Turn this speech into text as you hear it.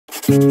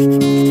I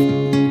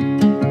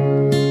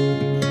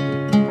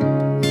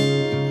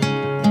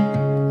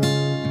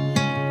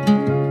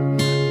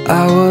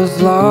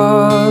was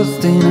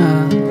lost in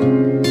a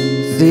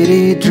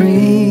city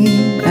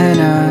dream,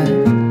 and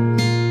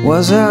I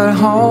was at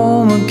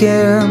home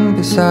again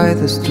beside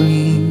the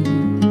stream.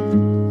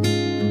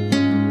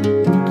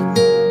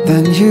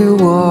 Then you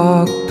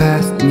walked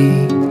past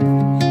me,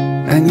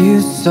 and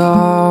you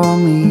saw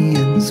me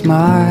and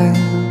smiled.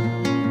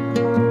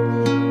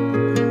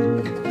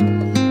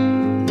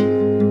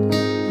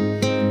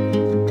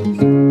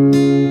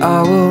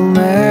 I will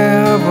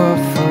never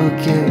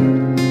forget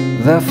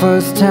the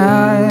first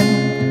time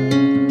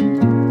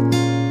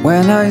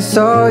when I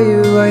saw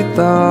you. I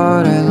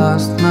thought I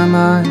lost my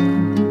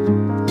mind.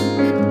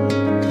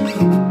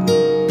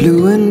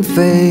 Blue and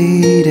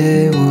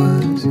faded,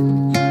 was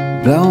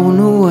blown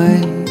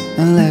away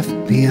and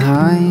left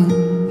behind.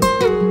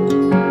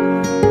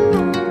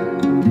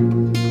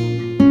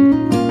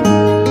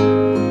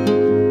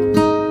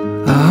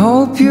 I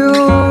hope you'll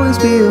always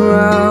be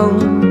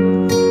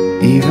around,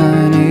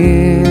 even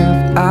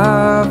if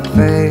I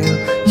fail.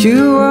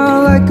 You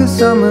are like a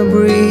summer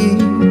breeze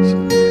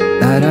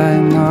that I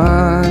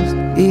must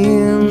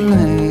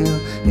inhale.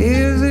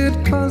 Is it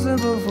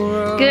possible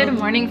for us? Good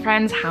morning,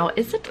 friends. How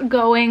is it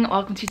going?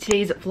 Welcome to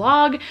today's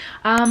vlog.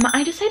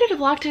 I decided to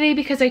vlog today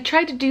because I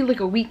tried to do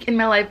like a week in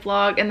my life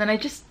vlog, and then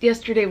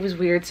yesterday was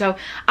weird, so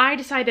I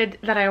decided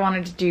that I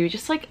wanted to do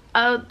just like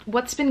a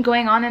what's been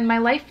going on in my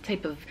life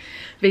type of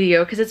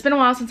video, because it's been a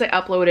while since I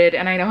uploaded,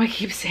 and I know I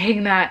keep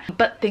saying that,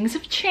 but things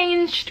have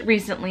changed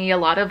recently. A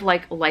lot of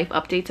like life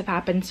updates have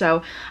happened,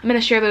 so I'm going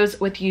to share those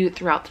with you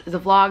throughout the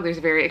vlog. There's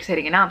a very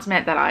exciting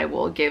announcement that I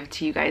will give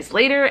to you guys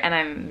later, and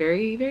I'm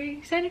very, very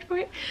excited for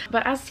it.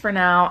 But as for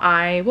now,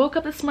 I woke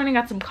up this morning,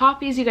 got some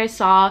coffee as you guys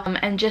saw,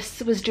 and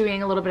just was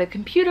doing a little bit of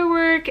computer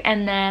work,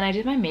 and then I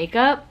did my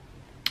makeup,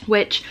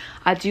 which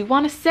I do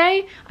want to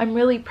say I'm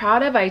really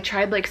proud of. I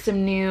tried like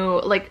some new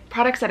like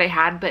products that I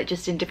had, but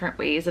just in different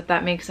ways, if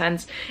that makes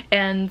sense,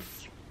 and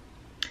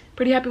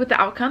pretty happy with the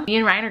outcome. Me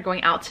and Ryan are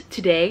going out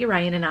today,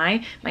 Ryan and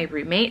I, my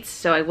roommates,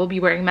 so I will be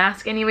wearing a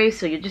mask anyway,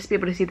 so you'll just be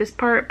able to see this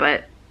part,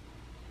 but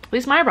at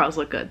least my eyebrows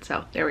look good,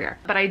 so there we are.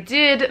 But I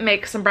did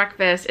make some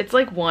breakfast. It's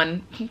like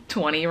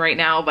 1:20 right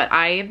now, but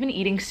I have been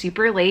eating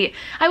super late.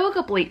 I woke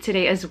up late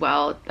today as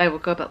well. I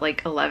woke up at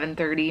like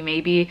 11:30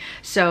 maybe,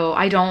 so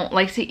I don't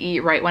like to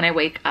eat right when I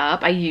wake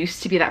up. I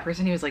used to be that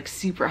person who was like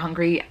super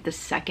hungry the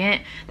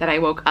second that I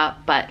woke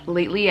up, but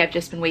lately I've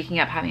just been waking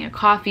up having a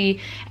coffee,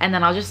 and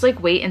then I'll just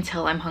like wait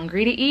until I'm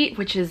hungry to eat,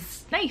 which is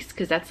nice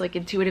because that's like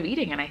intuitive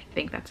eating, and I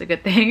think that's a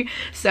good thing.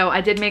 So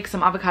I did make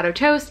some avocado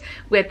toast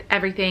with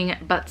everything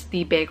but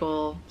the bagel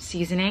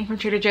seasoning from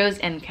Trader Joe's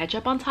and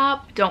ketchup on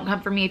top. Don't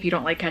come for me if you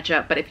don't like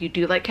ketchup, but if you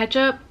do like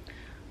ketchup,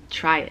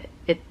 try it.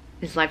 It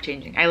is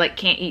life-changing. I like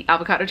can't eat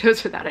avocado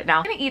toast without it now.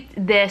 I'm gonna eat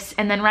this,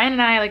 and then Ryan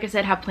and I, like I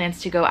said, have plans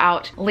to go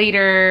out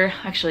later,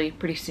 actually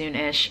pretty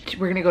soon-ish.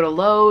 We're gonna go to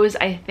Lowe's,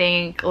 I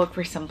think, look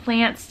for some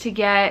plants to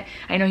get.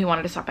 I know he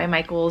wanted to stop by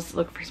Michael's,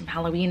 look for some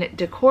Halloween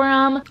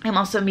decorum. I'm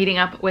also meeting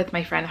up with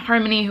my friend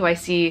Harmony, who I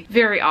see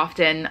very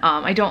often.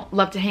 I don't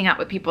love to hang out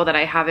with people that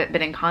I haven't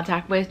been in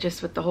contact with,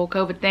 just with the whole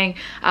COVID thing,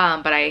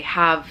 but I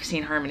have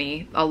seen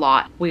Harmony a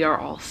lot. We are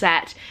all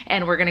set,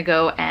 and we're gonna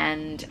go,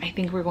 and I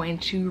think we're going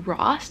to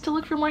Ross to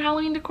look for more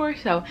Halloween decor,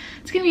 so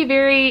it's gonna be a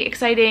very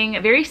exciting,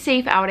 very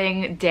safe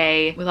outing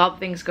day with all the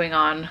things going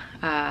on.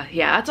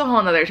 Yeah, that's a whole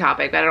nother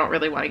topic, but I don't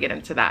really want to get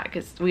into that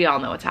because we all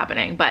know what's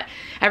happening, but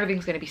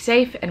everything's gonna be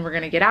safe, and we're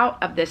gonna get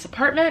out of this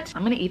apartment.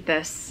 I'm gonna eat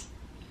this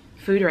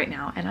food right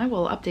now, and I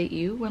will update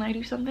you when I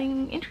do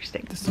something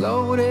interesting. The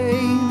slow day,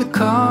 the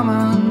calm,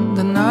 and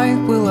the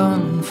night will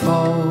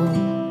unfold.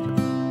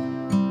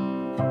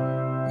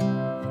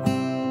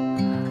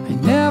 I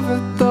never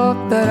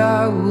thought that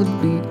I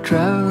would be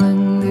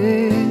traveling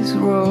this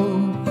road.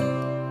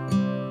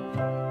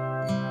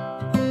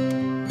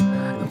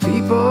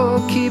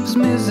 People keeps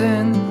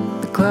missing,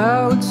 the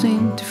clouds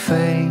seem to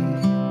fade,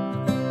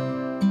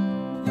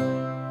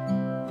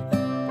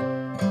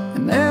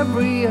 and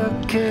every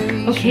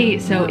occasion. Okay,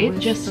 so it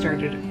just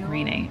started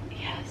raining.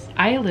 Yes,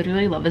 I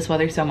literally love this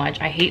weather so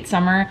much. I hate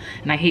summer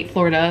and I hate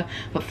Florida,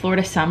 but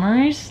Florida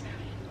summers,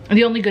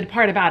 the only good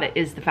part about it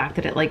is the fact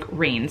that it like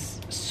rains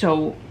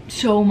so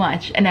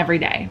much and every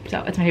day,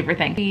 so it's my favorite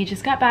thing. We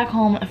just got back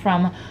home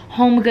from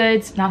Home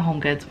Goods, not Home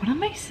Goods, what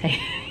am I saying?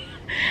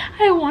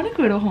 I want to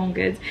go to Home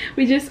Goods.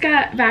 We just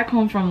got back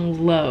home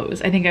from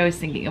Lowe's. I think I was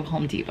thinking of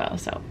Home Depot.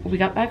 So we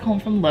got back home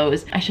from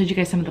Lowe's. I showed you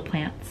guys some of the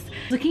plants.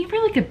 Looking for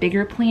like a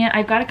bigger plant.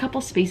 I've got a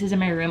couple spaces in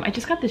my room. I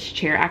just got this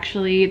chair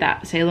actually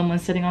that Salem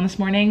was sitting on this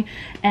morning,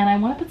 and I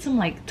want to put some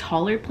like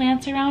taller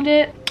plants around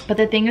it. But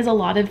the thing is, a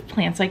lot of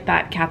plants like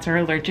that cats are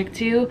allergic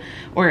to,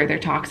 or they're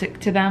toxic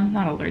to them.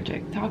 Not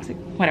allergic, toxic,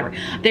 whatever.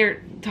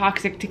 They're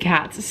toxic to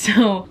cats,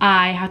 so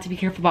I have to be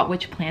careful about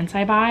which plants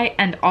I buy,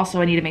 and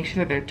also I need to make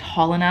sure that they're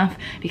tall enough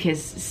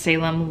because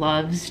Salem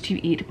loves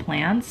to eat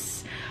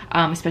plants,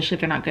 especially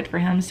if they're not good for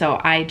him.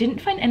 So I didn't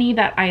find any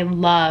that I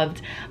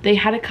loved. They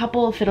had a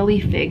couple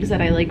fiddly figs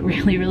that I like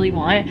really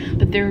want,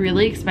 but they're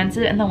really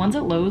expensive, and the ones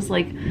at Lowe's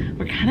like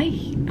were kind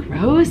of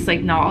gross.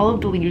 Like not all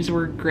of the leaves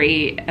were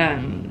great.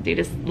 They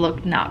just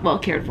looked not well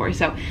cared for,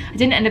 so I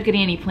didn't end up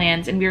getting any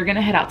plants, and we were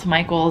gonna head out to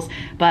Michael's,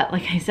 but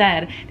like I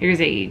said,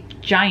 there's a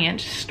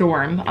giant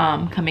storm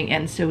coming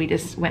in, so we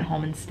just went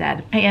home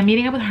instead. I am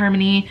meeting up with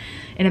Harmony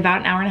in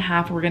about an hour and a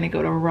half. We're gonna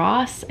go to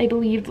Ross, I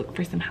believe, look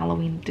for some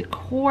Halloween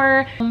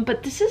decor.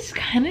 But this is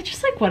kind of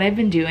just like what I've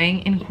been doing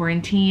in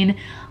quarantine.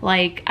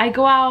 Like I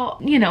go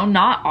out, you know,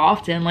 not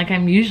often, like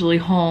I'm usually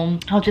home.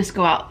 I'll just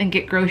go out and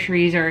get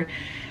groceries, or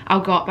I'll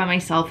go out by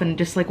myself and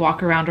just like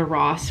walk around a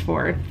Ross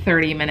for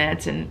 30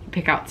 minutes and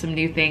pick out some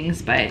new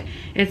things. But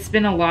it's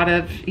been a lot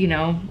of, you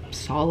know,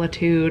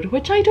 solitude,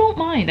 which I don't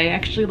mind. I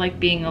actually like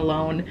being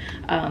alone.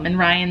 And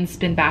Ryan's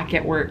been back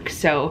at work,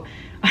 so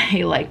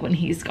I like when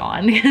he's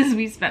gone because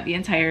we spent the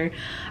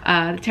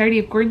entirety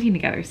of quarantine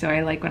together. So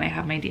I like when I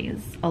have my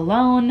days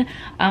alone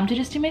to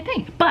just do my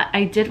thing. But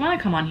I did want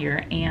to come on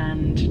here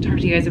and talk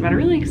to you guys about a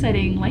really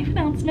exciting life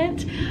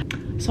announcement.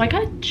 So I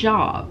got a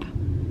job.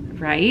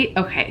 Right?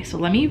 Okay, so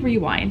let me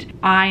rewind.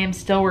 I am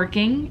still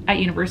working at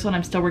Universal and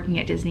I'm still working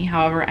at Disney.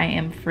 However, I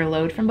am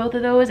furloughed from both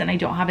of those, and I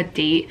don't have a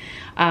date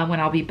when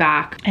I'll be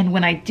back. And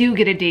when I do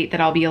get a date that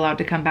I'll be allowed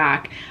to come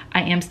back,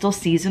 I am still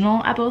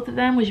seasonal at both of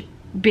them, which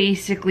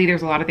basically,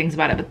 there's a lot of things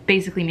about it, but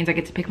basically means I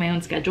get to pick my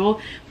own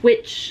schedule,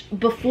 which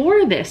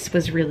before this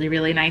was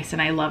really nice,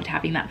 and I loved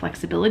having that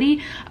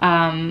flexibility.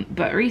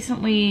 But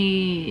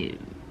recently,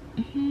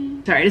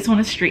 sorry, I just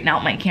want to straighten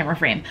out my camera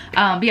frame.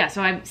 But yeah,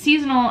 so I'm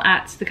seasonal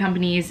at the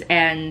companies,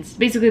 and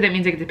basically that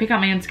means I get to pick out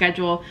my own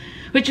schedule,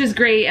 which is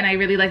great, and I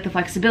really like the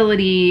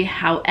flexibility.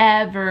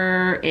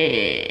 However,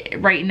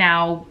 right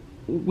now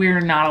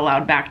we're not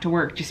allowed back to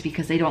work just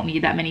because they don't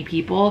need that many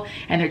people,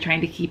 and they're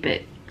trying to keep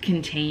it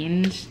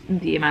contained,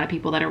 the amount of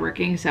people that are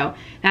working, so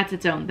that's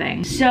its own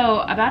thing.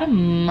 So about a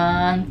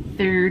month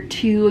or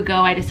two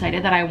ago, I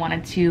decided that I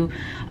wanted to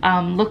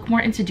look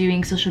more into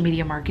doing social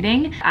media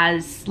marketing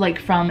as like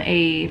from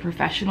a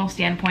professional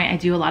standpoint. I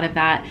do a lot of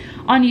that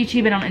on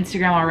YouTube and on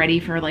Instagram already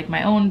for like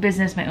my own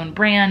business, my own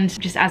brand.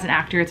 Just as an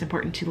actor, it's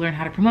important to learn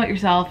how to promote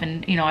yourself,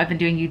 and you know, I've been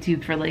doing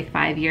YouTube for like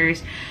 5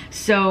 years,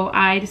 so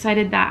I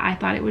decided that I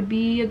thought it would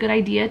be a good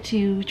idea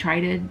to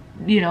try to,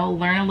 you know,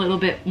 learn a little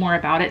bit more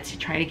about it to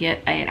try to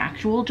get an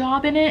actual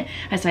job in it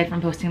aside from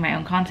posting my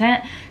own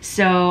content.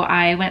 So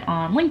I went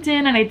on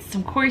LinkedIn and I did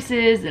some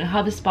courses and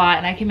HubSpot,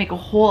 and I can make a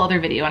whole other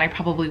video, and I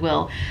probably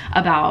will,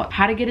 about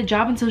how to get a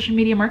job in social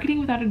media marketing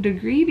without a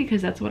degree,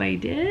 because that's what I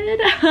did.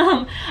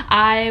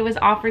 I was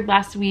offered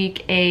last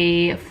week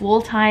a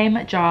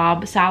full-time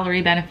job,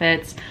 salary,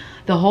 benefits,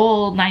 the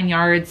whole 9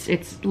 yards.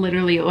 It's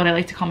literally what I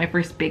like to call my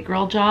first big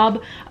girl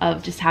job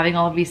of just having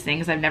all of these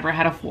things. I've never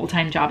had a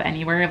full-time job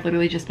anywhere. I've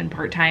literally just been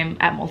part-time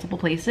at multiple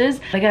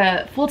places. I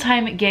got a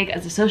full-time gig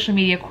as a social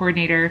media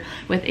coordinator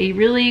with a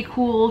really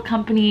cool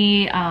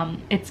company.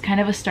 It's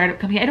kind of a startup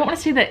company. I don't want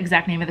to say the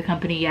exact name of the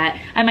company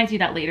yet. I might do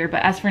that later,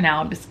 but as for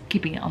now, I'm just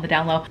keeping it on the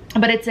down low.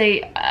 But it's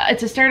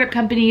a startup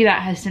company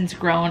that has since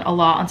grown a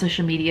lot on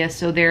social media,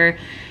 so they're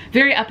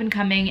very up and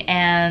coming,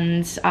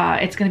 and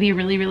it's gonna be a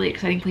really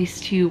exciting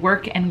place to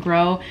work and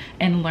grow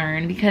and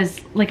learn, because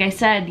like I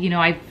said, you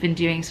know, I've been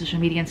doing social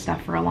media and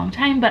stuff for a long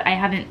time, but I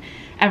haven't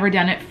ever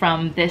done it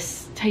from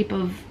this type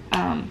of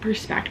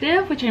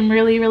perspective, which I'm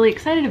really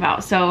excited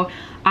about. So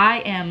I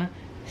am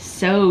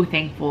so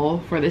thankful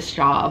for this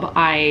job.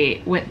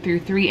 I went through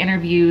 3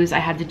 interviews. I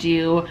had to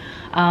do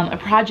a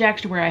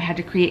project where I had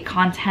to create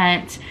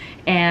content,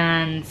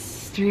 and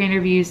 3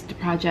 interviews to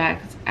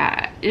project.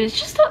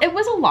 It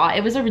was a lot.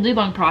 It was a really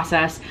long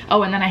process.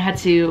 Oh, and then I had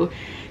to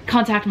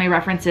contact my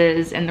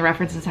references, and the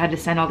references had to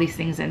send all these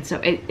things in. So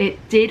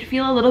it did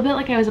feel a little bit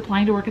like I was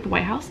applying to work at the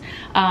White House,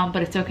 but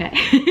it's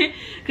okay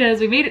because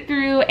we made it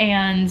through,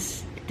 and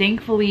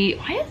thankfully,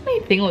 why does my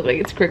thing look like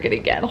it's crooked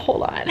again?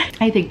 Hold on.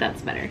 I think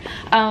that's better.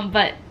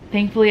 But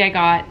thankfully I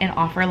got an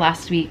offer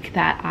last week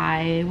that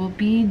I will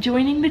be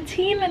joining the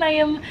team, and I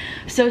am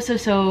so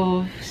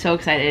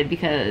excited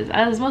because,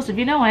 as most of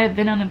you know, I have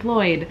been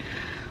unemployed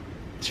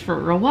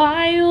for a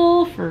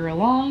while, for a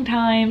long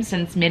time,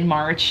 since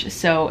mid-March.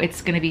 So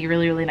it's gonna be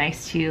really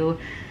nice to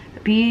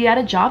be at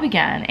a job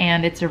again,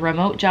 and it's a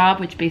remote job,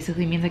 which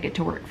basically means I get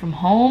to work from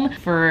home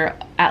for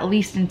at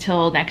least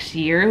until next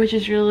year, which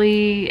is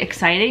really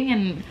exciting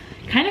and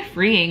kind of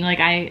freeing.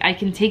 Like I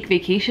can take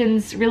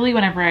vacations really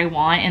whenever I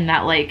want, and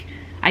that like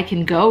I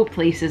can go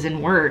places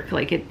and work,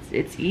 like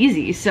it's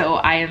easy. So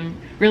I am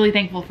really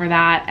thankful for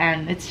that,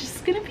 and it's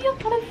just gonna be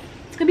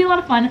a lot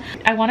of fun.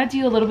 I want to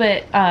do a little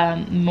bit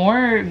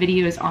more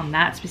videos on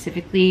that,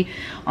 specifically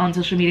on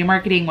social media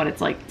marketing, what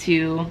it's like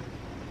to,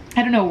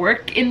 I don't know,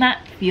 work in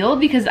that field,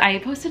 because I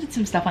posted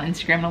some stuff on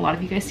Instagram and a lot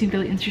of you guys seemed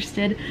really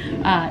interested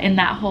in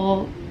that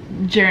whole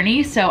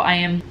journey, so I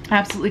am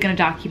absolutely going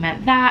to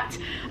document that,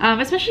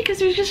 especially because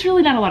there's just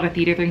really not a lot of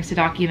theater things to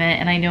document,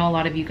 and I know a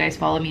lot of you guys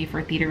follow me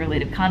for theater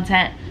related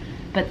content,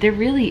 but there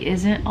really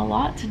isn't a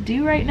lot to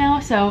do right now.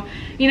 So,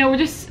 you know, we're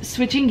just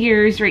switching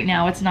gears right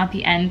now. It's not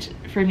the end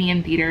for me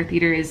in theater.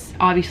 Theater is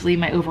obviously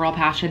my overall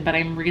passion, but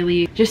I'm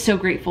really just so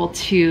grateful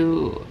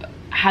to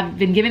have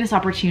been given this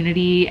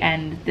opportunity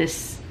and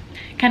this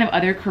kind of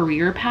other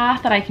career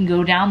path that I can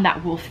go down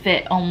that will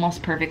fit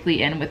almost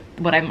perfectly in with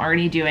what I'm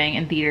already doing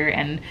in theater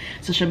and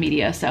social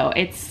media. So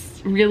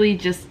it's really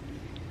just,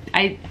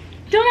 I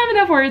don't have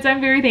enough words.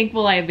 I'm very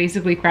thankful. I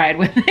basically cried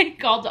when they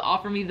called to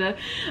offer me the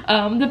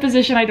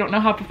position. I don't know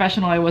how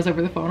professional I was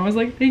over the phone. I was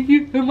like, thank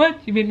you so much.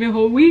 You made me a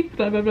whole week,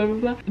 blah, blah, blah, blah,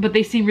 blah. But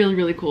they seem really,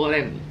 really cool, and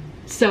I'm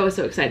so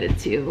excited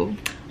to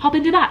hop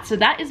into that. So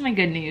that is my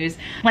good news.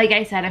 Like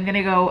I said, I'm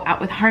gonna go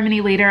out with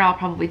Harmony later. I'll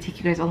probably take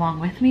you guys along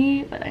with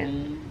me, but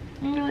I'm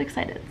really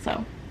excited,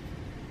 so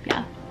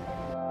yeah.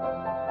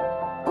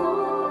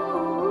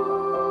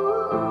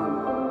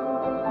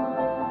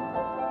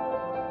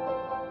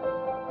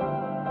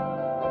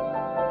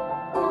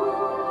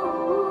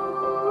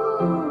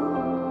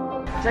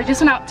 So I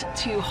just went out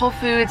to Whole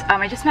Foods.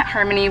 I just met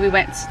Harmony. We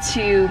went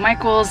to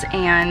Michael's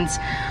and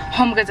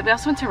Home Goods. We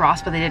also went to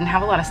Ross, but they didn't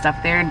have a lot of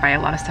stuff there, and by a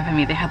lot of stuff I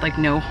mean they had like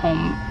no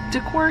home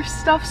decor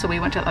stuff, so we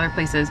went to other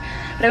places.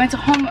 But I went to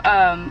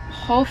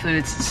Whole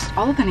Foods.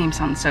 All of the names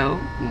sound so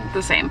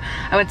the same.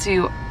 I went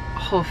to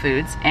Whole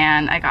Foods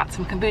and I got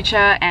some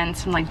kombucha and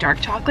some like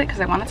dark chocolate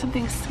because I wanted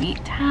something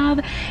sweet to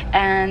have,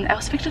 and I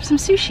also picked up some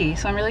sushi,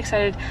 so I'm really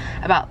excited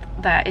about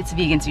that. It's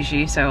vegan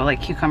sushi, so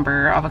like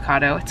cucumber,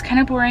 avocado. It's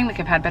kind of boring, like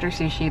I've had better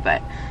sushi,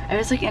 but I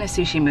was like in a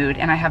sushi mood,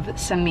 and I have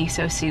some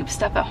miso soup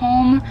stuff at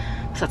home,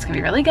 so that's gonna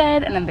be really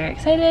good, and I'm very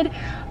excited.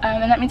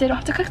 And that means I don't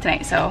have to cook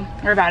tonight, so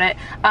we're about it.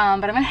 But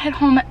I'm gonna head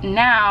home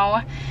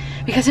now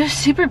because it's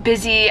super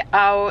busy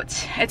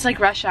out. It's like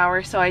rush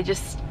hour, so I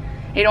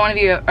don't want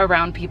to be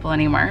around people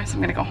anymore, so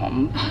I'm gonna go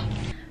home.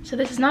 So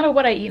this is not a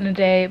what I eat in a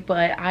day,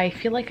 but I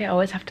feel like I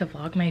always have to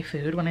vlog my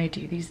food when I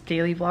do these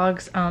daily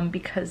vlogs,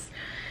 because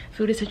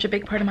food is such a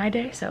big part of my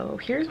day. So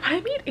here's what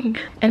I'm eating.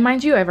 And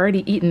mind you, I've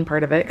already eaten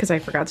part of it because I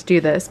forgot to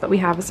do this, but we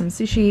have some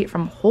sushi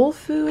from Whole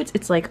Foods.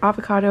 It's like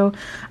avocado,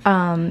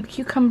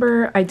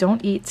 cucumber. I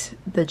don't eat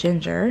the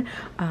ginger,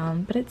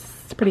 but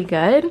it's pretty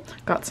good.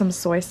 Got some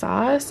soy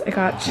sauce. I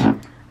got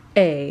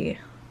a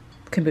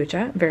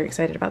kombucha. I'm very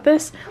excited about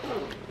this.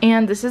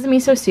 And this is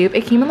miso soup.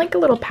 It came in like a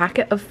little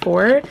packet of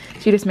 4, so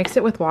you just mix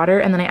it with water,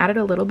 and then I added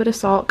a little bit of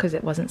salt because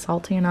it wasn't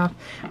salty enough.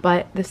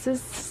 But this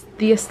is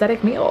the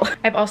aesthetic meal.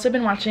 I've also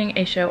been watching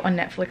a show on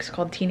Netflix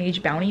called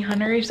Teenage Bounty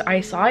Hunters.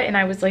 I saw it and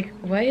I was like,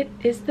 what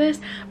is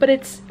this? But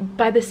it's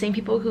by the same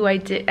people who I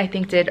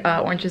think did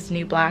Orange is the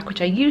New Black,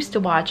 which I used to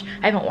watch.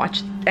 I haven't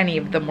watched any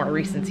of the more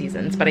recent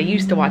seasons, but I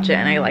used to watch it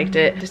and I liked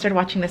it. I started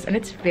watching this and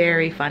it's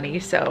very funny,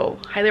 so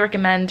highly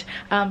recommend.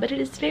 But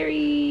it is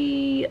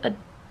very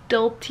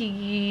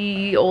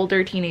adulty,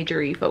 older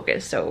teenager-y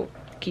focus, so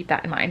keep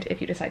that in mind if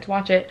you decide to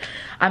watch it.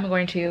 I'm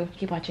going to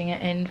keep watching it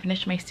and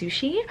finish my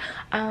sushi,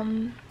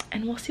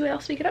 and we'll see what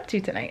else we get up to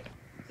tonight.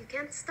 You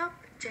can't stop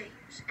change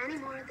any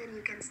more than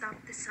you can stop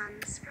the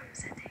suns from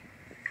setting.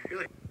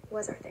 Really?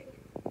 Was our thing.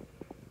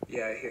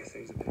 Yeah, I hear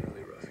things have been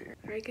really rough here.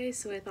 Alright guys,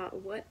 so I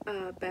thought what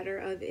better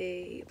of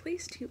a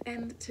place to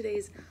end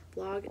today's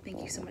vlog.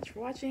 Thank you so much for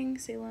watching.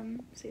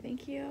 Salem, say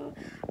thank you.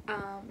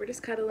 We're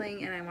just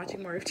cuddling and I'm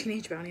watching more of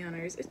Teenage Bounty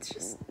Hunters. It's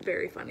just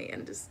very funny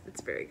and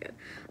it's very good.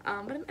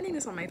 But I'm ending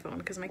this on my phone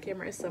because my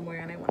camera is somewhere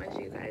and I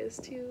wanted you guys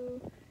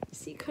to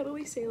see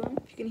cuddly Salem,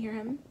 if you can hear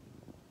him.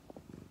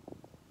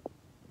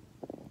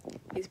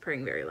 He's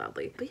purring very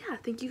loudly. But yeah,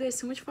 thank you guys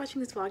so much for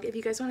watching this vlog. If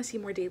you guys want to see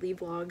more daily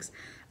vlogs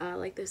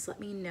like this, let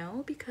me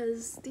know,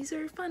 because these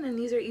are fun and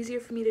these are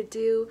easier for me to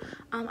do.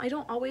 I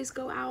don't always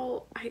go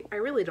out. I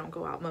really don't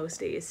go out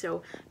most days,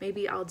 so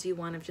maybe I'll do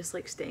one of just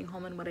like staying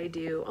home and what I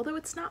do, although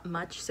it's not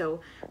much,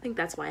 so I think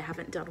that's why I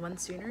haven't done one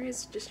sooner,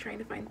 is just trying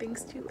to find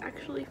things to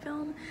actually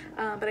film.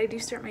 But I do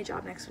start my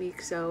job next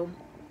week, so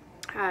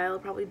I'll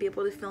probably be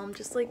able to film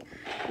just like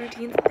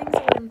routines and things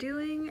of what I'm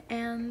doing.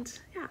 And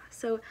yeah,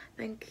 so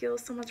thank you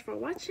so much for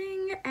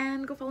watching,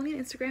 and go follow me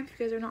on Instagram if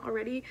you guys are not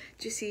already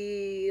to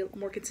see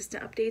more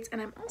consistent updates. And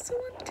I'm also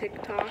on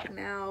TikTok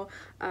now,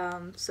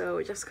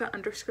 so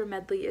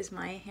Jessica_Medley is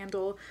my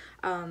handle.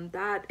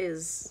 That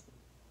is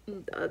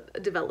a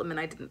development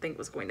I didn't think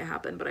was going to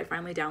happen, but I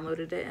finally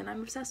downloaded it and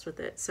I'm obsessed with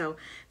it. So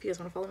if you guys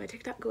want to follow my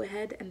TikTok, go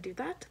ahead and do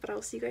that. But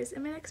I'll see you guys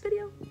in my next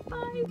video.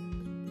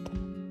 Bye!